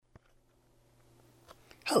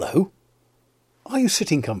Hello. Are you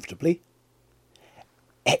sitting comfortably?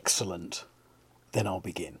 Excellent. Then I'll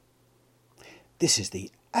begin. This is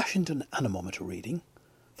the Ashendon Anemometer reading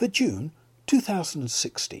for June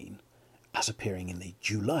 2016, as appearing in the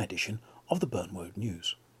July edition of the Burnwood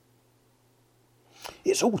News.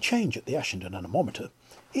 It's all change at the Ashendon Anemometer.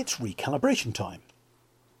 It's recalibration time.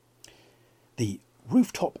 The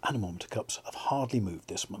rooftop anemometer cups have hardly moved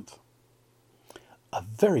this month. A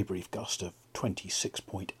very brief gust of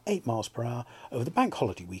 26.8 miles per hour over the bank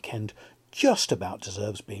holiday weekend just about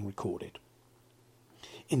deserves being recorded.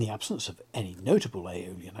 In the absence of any notable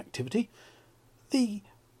aeolian activity, the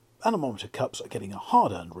anemometer cups are getting a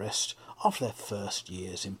hard-earned rest after their first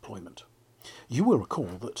year's employment. You will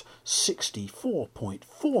recall that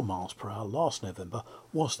 64.4 miles per hour last November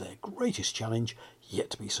was their greatest challenge yet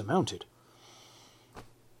to be surmounted.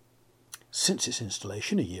 Since its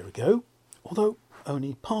installation a year ago, although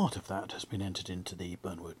only part of that has been entered into the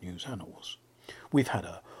Burnwood News annals, we've had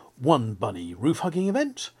a one bunny roof-hugging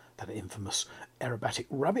event, that infamous aerobatic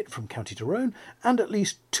rabbit from County Tyrone, and at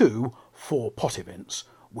least two 4-pot events,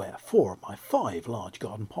 where 4 of my 5 large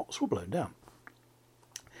garden pots were blown down.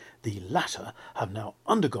 The latter have now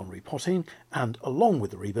undergone repotting, and along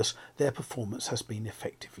with the rebus, their performance has been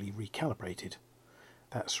effectively recalibrated.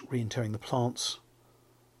 That's reinterring the plants,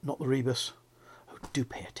 not the rebus. Oh, do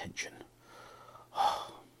pay attention.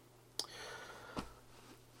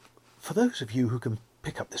 For those of you who can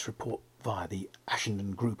pick up this report via the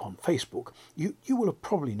Ashendon group on Facebook, you will have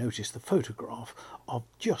probably noticed the photograph of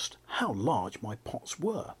just how large my pots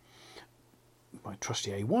were. My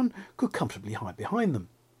trusty A1 could comfortably hide behind them.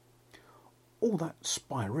 All that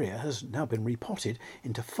spirea has now been repotted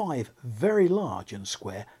into 5 very large and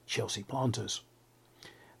square Chelsea planters.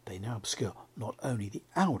 They now obscure not only the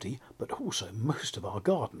Audi, but also most of our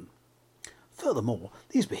garden. Furthermore,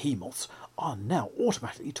 these behemoths are now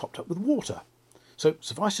automatically topped up with water. So,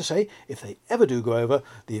 suffice to say, if they ever do go over,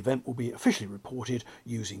 the event will be officially reported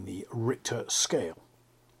using the Richter scale.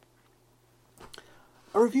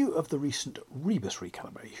 A review of the recent rebus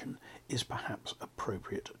recalibration is perhaps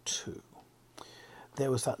appropriate too.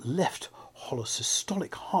 There was that left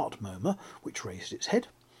holosystolic heart murmur which raised its head.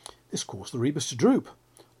 This caused the rebus to droop.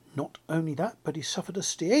 Not only that, but he suffered a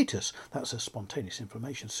steatus, that's a spontaneous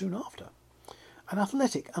inflammation, soon after. An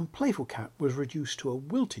athletic and playful cat was reduced to a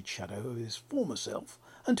wilted shadow of his former self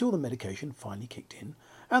until the medication finally kicked in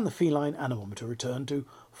and the feline anemometer returned to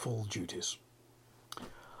full duties.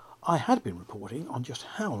 I had been reporting on just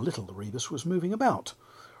how little the rebus was moving about,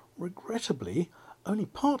 regrettably only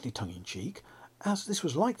partly tongue-in-cheek, as this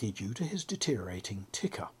was likely due to his deteriorating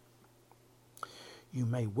ticker. You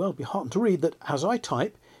may well be heartened to read that, as I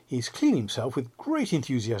type, he's cleaning himself with great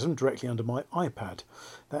enthusiasm directly under my iPad.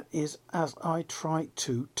 That is, as I try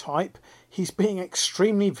to type, he's being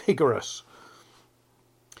extremely vigorous.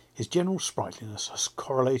 His general sprightliness has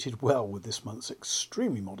correlated well with this month's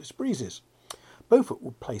extremely modest breezes. Beaufort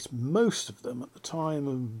would place most of them at the time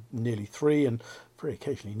of nearly 3 and very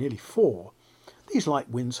occasionally nearly 4. These light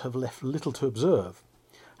winds have left little to observe.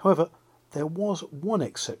 However, there was one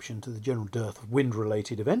exception to the general dearth of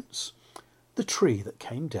wind-related events: the tree that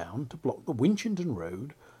came down to block the Winchington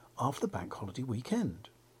Road after the bank holiday weekend.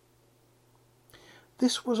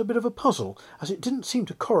 This was a bit of a puzzle, as it didn't seem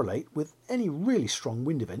to correlate with any really strong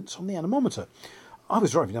wind events on the anemometer. I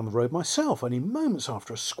was driving down the road myself only moments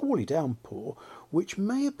after a squally downpour, which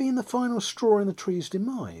may have been the final straw in the tree's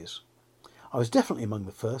demise. I was definitely among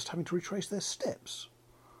the first having to retrace their steps.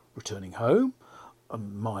 Returning home,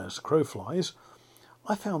 minus the crow flies,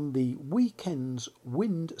 I found the weekend's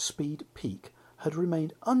wind speed peak had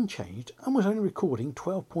remained unchanged and was only recording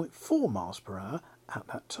 12.4 miles per hour at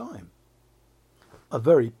that time. A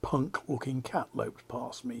very punk-looking cat loped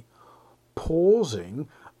past me, pausing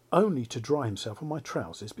only to dry himself on my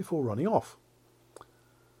trousers before running off.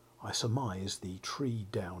 I surmise the tree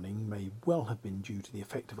downing may well have been due to the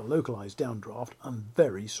effect of a localised downdraft and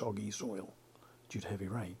very soggy soil due to heavy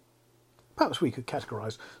rain. Perhaps we could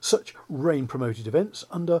categorise such rain-promoted events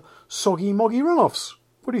under soggy-moggy runoffs.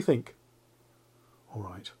 What do you think? All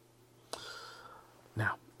right.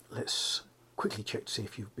 Now, let's quickly check to see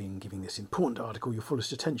if you've been giving this important article your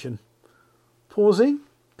fullest attention. Pausing,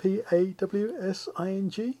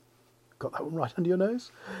 P-A-W-S-I-N-G. Got that one right under your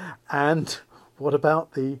nose. And what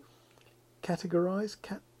about the categorize?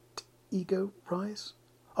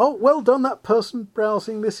 Oh, well done, that person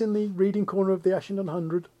browsing this in the reading corner of the Ashendon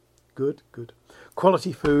 100. Good, good.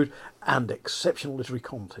 Quality food and exceptional literary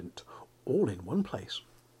content, all in one place.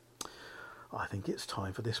 I think it's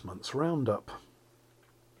time for this month's roundup.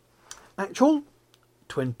 Actual,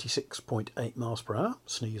 26.8 miles per hour.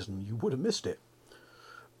 Sneeze and you would have missed it.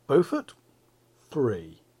 Beaufort,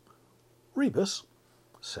 3. Rebus,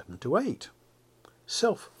 7 to 8.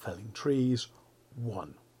 Self-felling trees,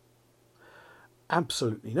 1.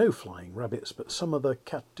 Absolutely no flying rabbits, but some other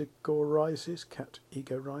categorizes,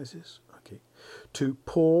 okay, to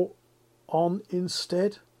pour on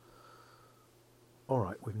instead. All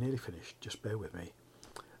right, we've nearly finished, just bear with me.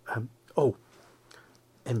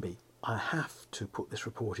 MB, I have to put this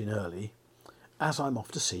report in early, as I'm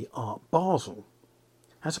off to see Art Basel.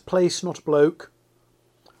 Has a place, not a bloke.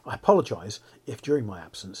 I apologise if during my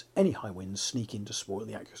absence any high winds sneak in to spoil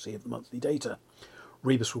the accuracy of the monthly data.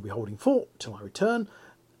 Rebus will be holding fort till I return,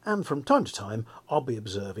 and from time to time I'll be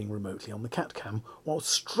observing remotely on the CatCam while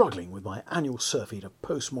struggling with my annual surfeit of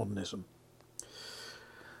postmodernism.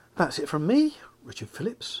 That's it from me, Richard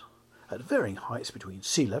Phillips, at varying heights between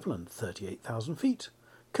sea level and 38,000 feet,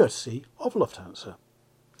 courtesy of Lufthansa.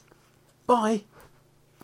 Bye!